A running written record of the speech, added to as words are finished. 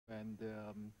and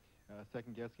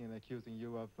second guessing and accusing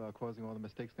you of causing all the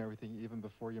mistakes and everything even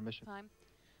before your mission.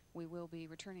 We will be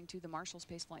returning to the Marshall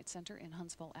Space Flight Center in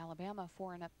Huntsville, Alabama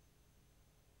for an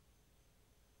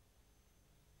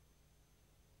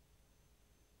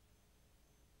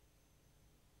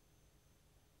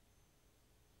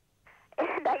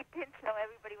And I didn't know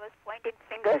everybody was pointing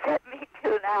fingers at me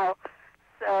till now.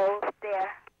 So, there.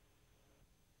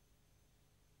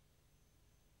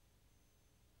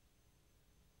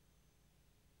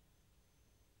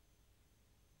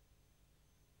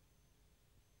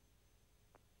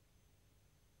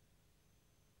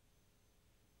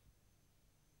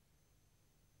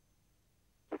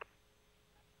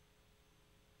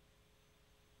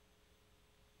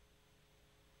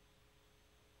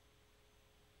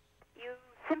 You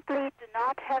simply do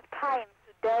not have time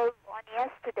to delve on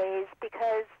yesterdays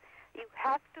because you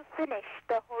have to finish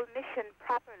the whole mission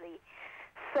properly.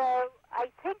 So I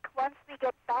think once we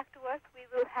get back to Earth, we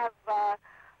will have a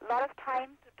lot of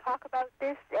time to talk about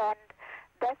this, and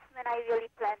that's when I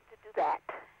really plan to do that.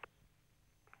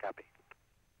 Copy.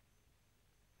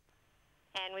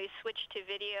 And we've switched to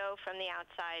video from the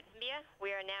outside.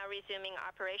 We are now resuming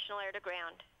operational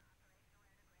air-to-ground.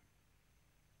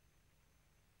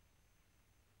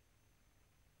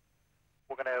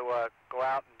 We're going to go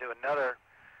out and do another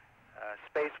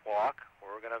spacewalk,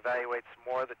 where we're going to evaluate some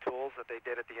more of the tools that they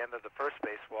did at the end of the first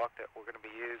spacewalk that we're going to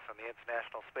be used on the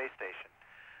International Space Station.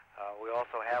 We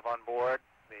also have on board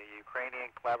the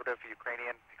collaborative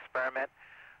Ukrainian experiment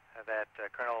that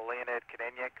Colonel Leonid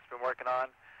Kadenyuk has been working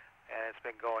on, and it's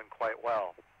been going quite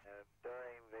well.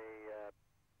 During the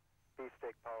beef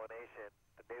stick pollination,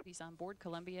 He's on board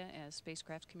Columbia as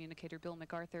spacecraft communicator Bill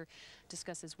MacArthur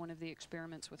discusses one of the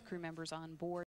experiments with crew members on board.